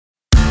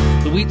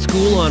The Wheat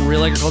School on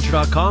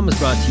RealAgriculture.com is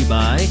brought to you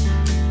by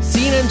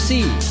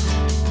CNMC,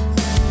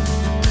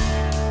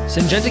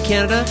 Syngenta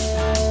Canada,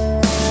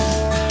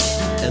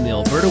 and the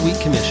Alberta Wheat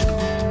Commission.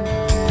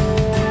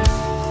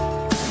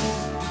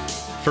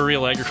 For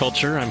Real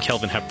Agriculture, I'm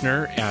Kelvin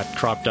Hepner at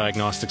Crop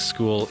Diagnostic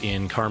School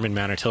in Carman,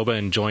 Manitoba,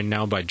 and joined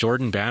now by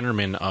Jordan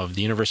Bannerman of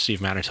the University of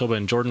Manitoba.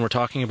 And Jordan, we're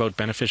talking about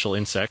beneficial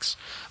insects,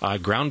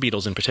 ground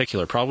beetles in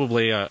particular,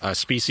 probably a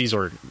species,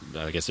 or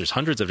I guess there's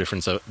hundreds of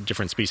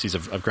different species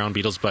of ground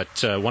beetles,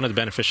 but one of the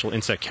beneficial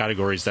insect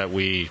categories that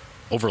we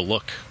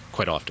overlook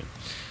quite often.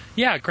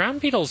 Yeah,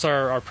 ground beetles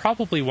are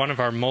probably one of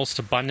our most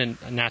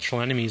abundant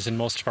natural enemies in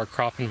most of our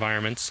crop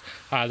environments.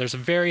 There's a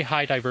very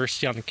high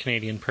diversity on the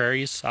Canadian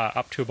prairies,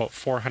 up to about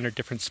 400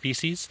 different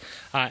species,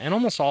 and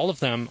almost all of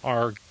them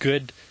are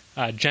good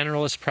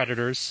generalist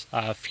predators,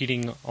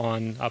 feeding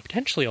on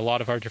potentially a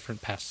lot of our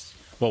different pests.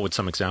 What would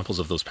some examples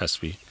of those pests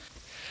be?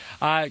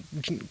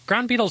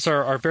 Ground beetles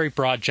are very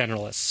broad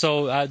generalists,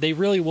 so they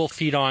really will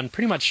feed on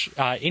pretty much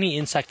any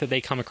insect that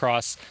they come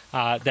across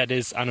that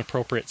is an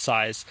appropriate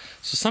size.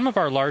 So some of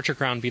our larger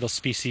ground beetle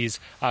species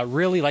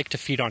really like to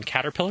feed on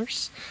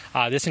caterpillars.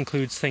 This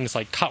includes things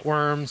like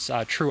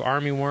cutworms, true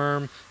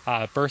armyworm,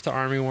 Bertha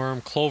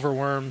armyworm, clover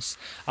worms.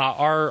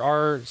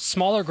 Our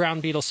smaller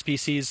ground beetle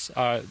species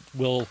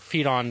will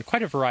feed on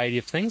quite a variety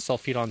of things. They'll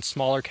feed on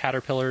smaller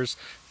caterpillars,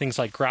 things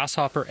like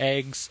grasshopper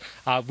eggs.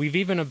 We've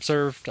even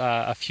observed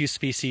a few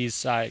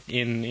species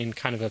in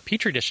kind of a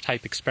Petri dish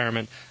type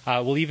experiment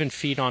will even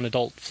feed on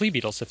adult flea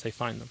beetles if they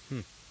find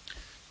them.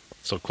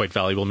 So quite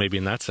valuable maybe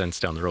in that sense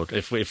down the road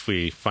if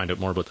we find out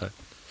more about that.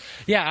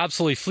 Yeah,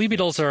 absolutely. Flea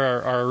beetles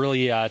are a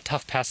really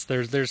tough pest.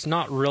 There's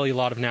not really a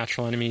lot of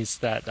natural enemies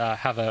that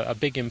have a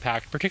big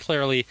impact,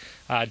 particularly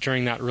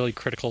during that really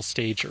critical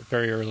stage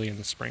very early in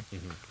the spring.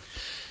 Mm-hmm.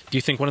 Do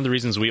you think one of the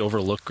reasons we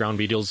overlook ground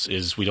beetles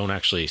is we don't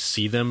actually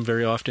see them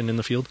very often in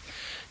the field?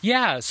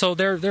 Yeah, so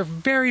they're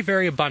very,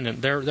 very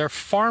abundant. They're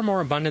far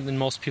more abundant than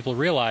most people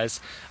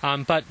realize.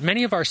 But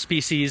many of our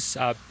species,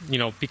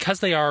 because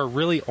they are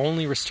really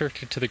only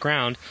restricted to the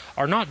ground,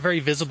 are not very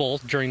visible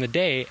during the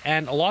day,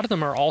 and a lot of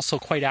them are also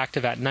quite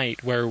active at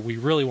night, where we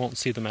really won't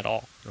see them at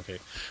all. Okay.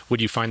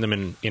 Would you find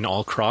them in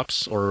all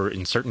crops or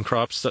in certain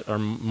crops that are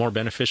more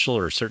beneficial,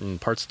 or certain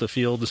parts of the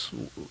field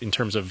in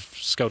terms of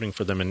scouting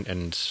for them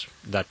and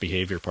that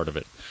behavior part of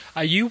it?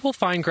 You will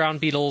find ground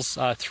beetles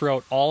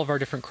throughout all of our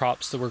different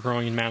crops that we're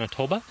growing in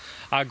Manitoba.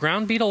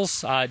 Ground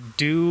beetles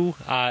do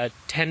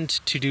tend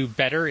to do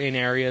better in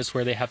areas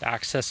where they have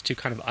access to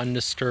kind of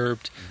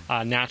undisturbed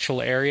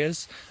natural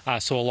areas.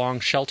 So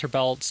along shelter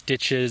belts,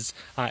 ditches,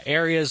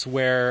 areas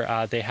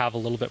where they have a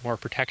little bit more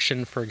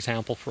protection, for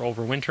example, for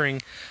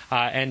overwintering.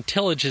 And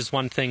tillage is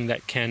one thing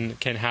that can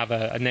have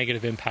a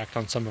negative impact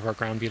on some of our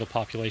ground beetle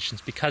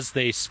populations because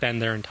they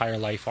spend their entire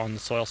life on the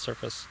soil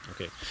surface.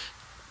 Okay.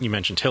 You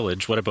mentioned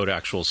tillage. What about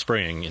actual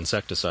spraying,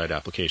 insecticide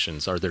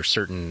applications? Are there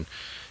certain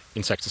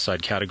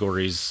insecticide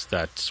categories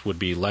that would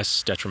be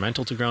less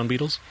detrimental to ground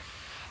beetles?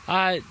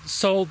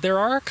 So there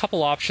are a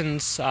couple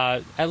options,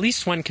 at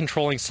least when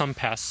controlling some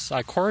pests.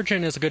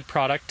 Coragen is a good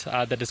product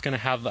that is going to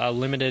have a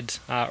limited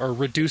or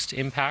reduced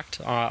impact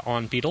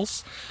on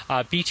beetles.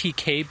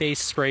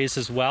 BTK-based sprays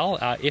as well,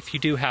 if you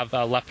do have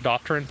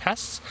lepidopteran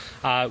pests,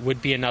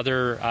 would be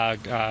another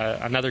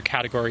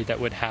category that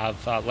would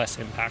have less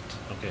impact.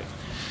 Okay.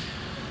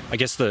 I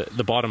guess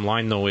the bottom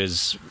line, though,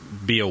 is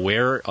be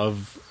aware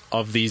of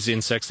these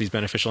insects, these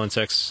beneficial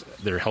insects.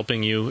 They're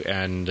helping you,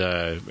 and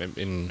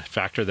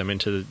factor them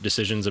into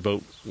decisions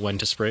about when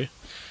to spray.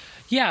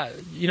 Yeah,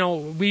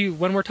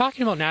 when we're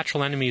talking about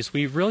natural enemies,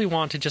 we really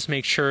want to just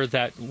make sure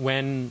that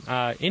when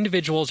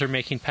individuals are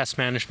making pest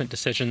management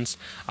decisions,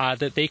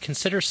 that they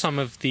consider some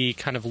of the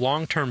kind of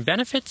long-term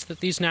benefits that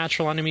these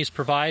natural enemies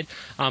provide,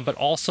 but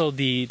also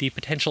the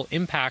potential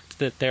impact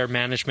that their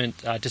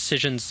management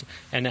decisions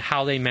and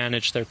how they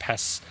manage their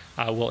pests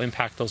will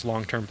impact those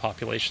long-term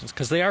populations,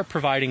 because they are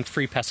providing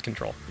free pest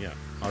control. Yeah.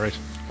 All right.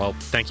 Well,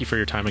 thank you for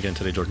your time again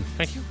today, Jordan.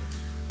 Thank you.